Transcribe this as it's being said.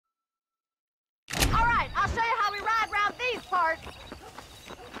part.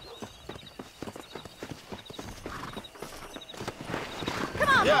 Come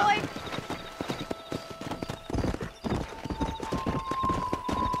on, boy.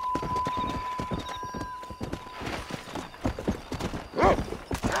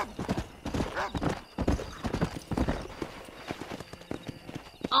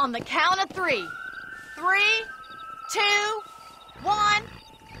 On the count of 3. 3, 2, 1,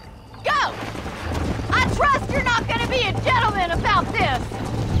 go! I trust you're not gonna be a gentleman about this!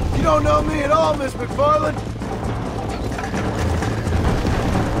 You don't know me at all, Miss McFarland.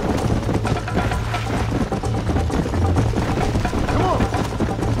 Come on!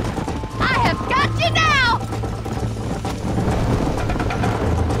 I have got you now!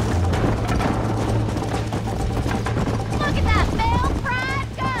 Look at that male pride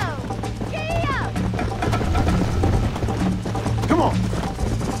go! Giddy up! Come on!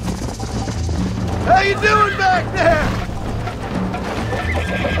 How you doing back there?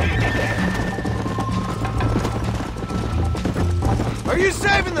 Are you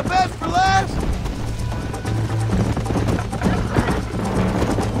saving the best for last?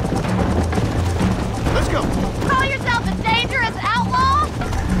 Let's go. Call yourself a dangerous outlaw?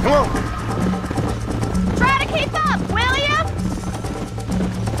 Come on. Try to keep up, will you?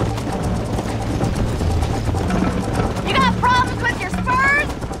 You got problems with your spurs?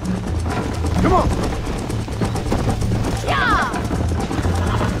 Come on. Yeah!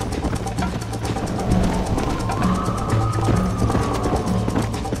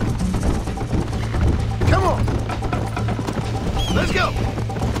 Come on. Let's go.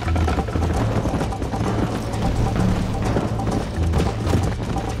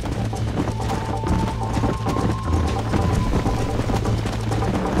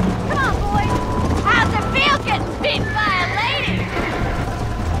 Come on, boy. How's it feel getting beaten by a lady?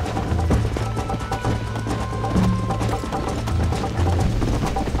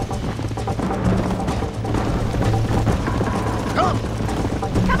 Come.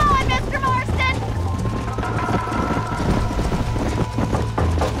 Come on, Mr. Marston.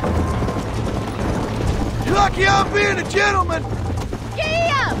 You're lucky I'm being a gentleman. Giddy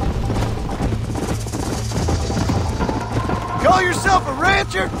up! Call yourself a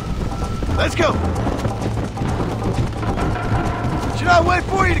rancher? Let's go. Should I wait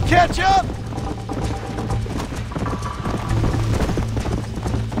for you to catch up?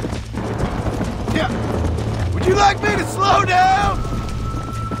 Yeah. Would you like me to slow down?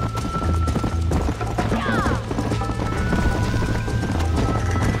 Yeah!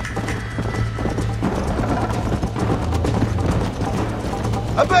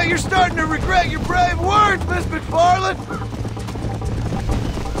 I bet you're starting to regret your brave words, Miss McFarland.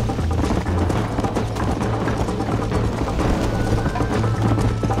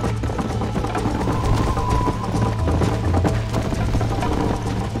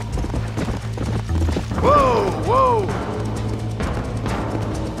 Whoa, whoa.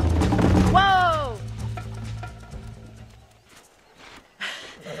 Whoa!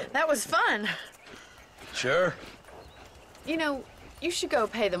 That was fun. Sure. You know, you should go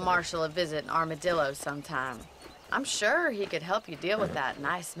pay the marshal a visit in Armadillo sometime. I'm sure he could help you deal with that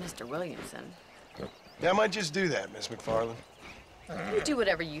nice Mr. Williamson. Yeah, I might just do that, Miss McFarland. You do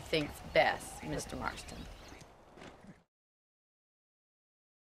whatever you think's best, Mr. Marston.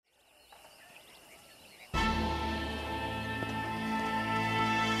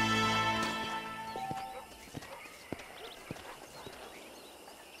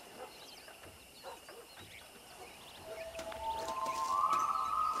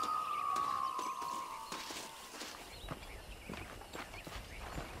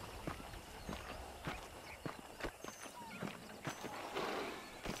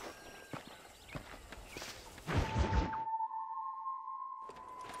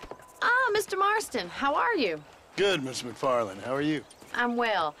 Mr. Marston, how are you? Good, Miss McFarland. How are you? I'm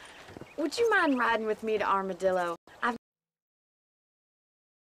well. Would you mind riding with me to Armadillo? I've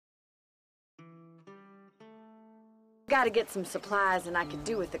got to get some supplies and I could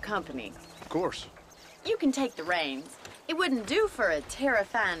do with the company. Of course. You can take the reins. It wouldn't do for a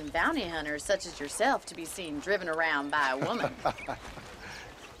terrifying bounty hunter such as yourself to be seen driven around by a woman.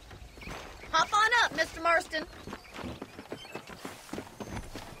 Hop on up, Mr. Marston.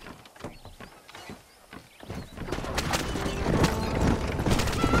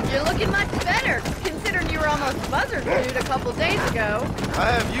 You're looking much better, considering you were almost buzzard-chewed a couple days ago.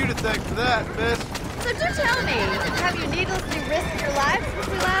 I have you to thank for that, miss. So do tell me, have you needlessly risked your life since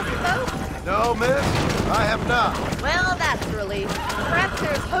we last spoke? No, miss, I have not. Well, that's a relief. Perhaps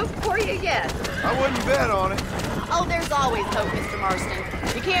there's hope for you yet. I wouldn't bet on it. Oh, there's always hope, Mr. Marston.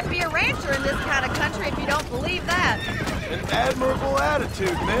 You can't be a rancher in this kind of country if you don't believe that. An admirable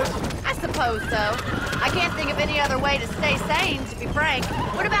attitude, miss. I suppose so. I can't think of any other way to stay sane, to be frank.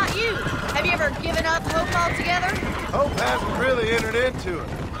 What about you? Have you ever given up hope altogether? Hope hasn't really entered into it.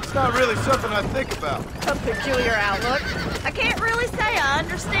 It's not really something I think about. A peculiar outlook. I can't really say I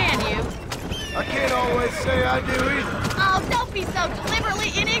understand you. I can't always say I do either. Oh, don't be so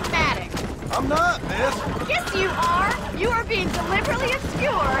deliberately enigmatic. I'm not, miss. Yes, you are. You are being deliberately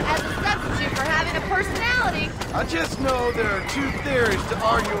obscure as a substitute for having a personality. I just know there are two theories to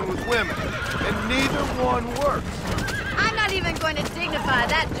arguing with women, and neither one works. I'm not even going to dignify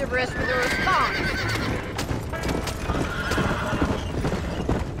that gibberish with a response.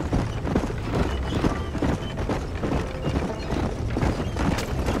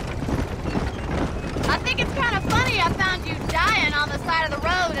 I found you dying on the side of the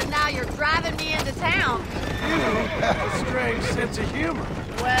road, and now you're driving me into town. You have a strange sense of humor.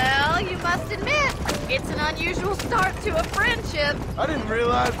 Well, you must admit, it's an unusual start to a friendship. I didn't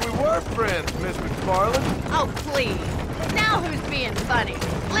realize we were friends, Miss McFarland. Oh, please. Now who's being funny?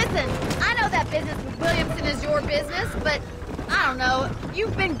 Listen, I know that business with Williamson is your business, but I don't know.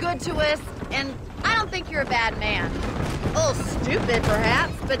 You've been good to us, and I don't think you're a bad man. A little stupid,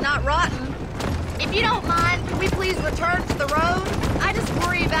 perhaps, but not rotten. If you don't mind, can we please return to the road? I just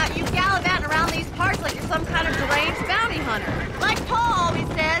worry about you gallivanting around these parts like you're some kind of deranged bounty hunter. Like Paul always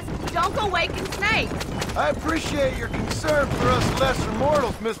says, don't go waking snakes. I appreciate your concern for us lesser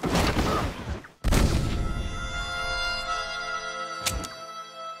mortals, Miss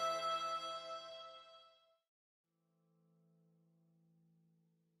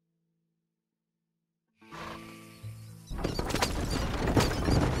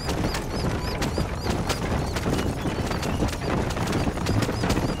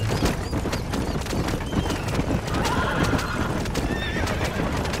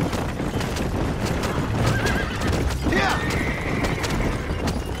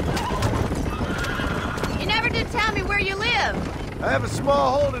I have a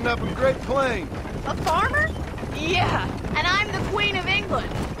small holding up in Great Plains. A farmer? Yeah, and I'm the Queen of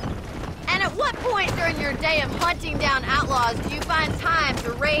England. And at what point during your day of hunting down outlaws do you find time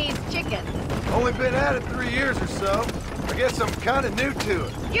to raise chickens? Only been at it 3 years or so. I guess I'm kind of new to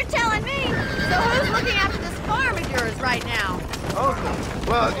it. You're telling me? So who's looking after this farm of yours right now? Uncle?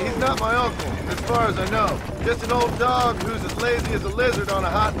 Well, he's not my uncle, as far as I know. Just an old dog who's as lazy as a lizard on a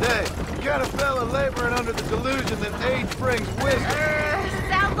hot day. The kind of fella laboring under the delusion that age brings wisdom.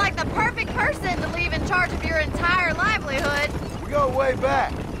 Sounds like the perfect person to leave in charge of your entire livelihood. We go way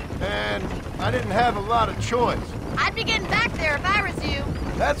back, and I didn't have a lot of choice. I'd be getting back there if I was you.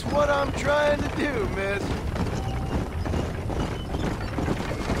 That's what I'm trying to do, miss.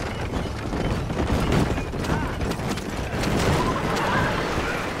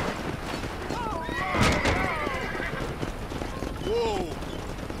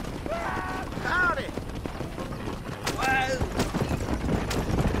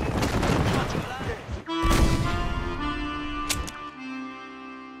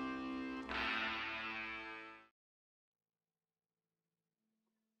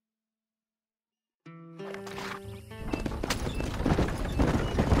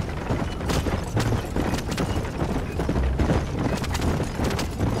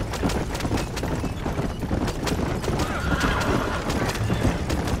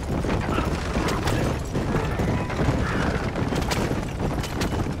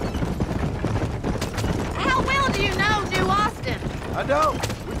 I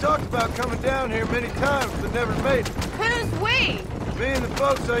don't. We talked about coming down here many times, but never made it. Who's we? Me and the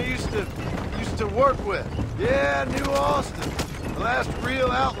folks I used to work with. Yeah, New Austin. The last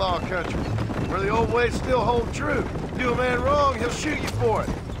real outlaw country, where the old ways still hold true. Do a man wrong, he'll shoot you for it.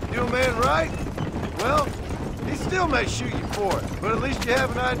 Do a man right, well, he still may shoot you for it. But at least you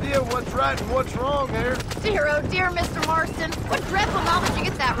have an idea of what's right and what's wrong there. Dear, oh dear, Mr. Marston. What dreadful mouth did you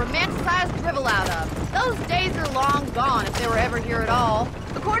get that romanticized drivel out of? Those days are long gone, if they were ever here at all.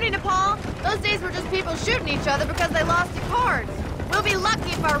 According to Paul, those days were just people shooting each other because they lost at cards. We'll be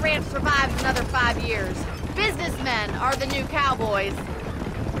lucky if our ranch survives another 5 years. Businessmen are the new cowboys.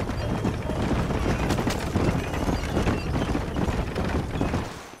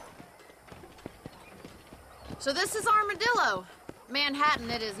 So this is Armadillo. Manhattan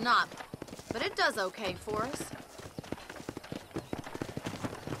it is not, but it does okay for us.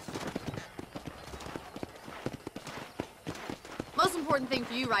 Most important thing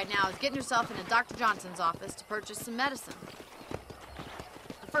for you right now is getting yourself into Dr. Johnson's office to purchase some medicine.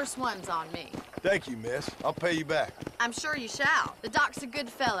 The first one's on me. Thank you, miss. I'll pay you back. I'm sure you shall. The doc's a good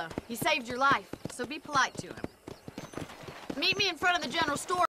fellow. He saved your life, so be polite to him. Meet me in front of the general store.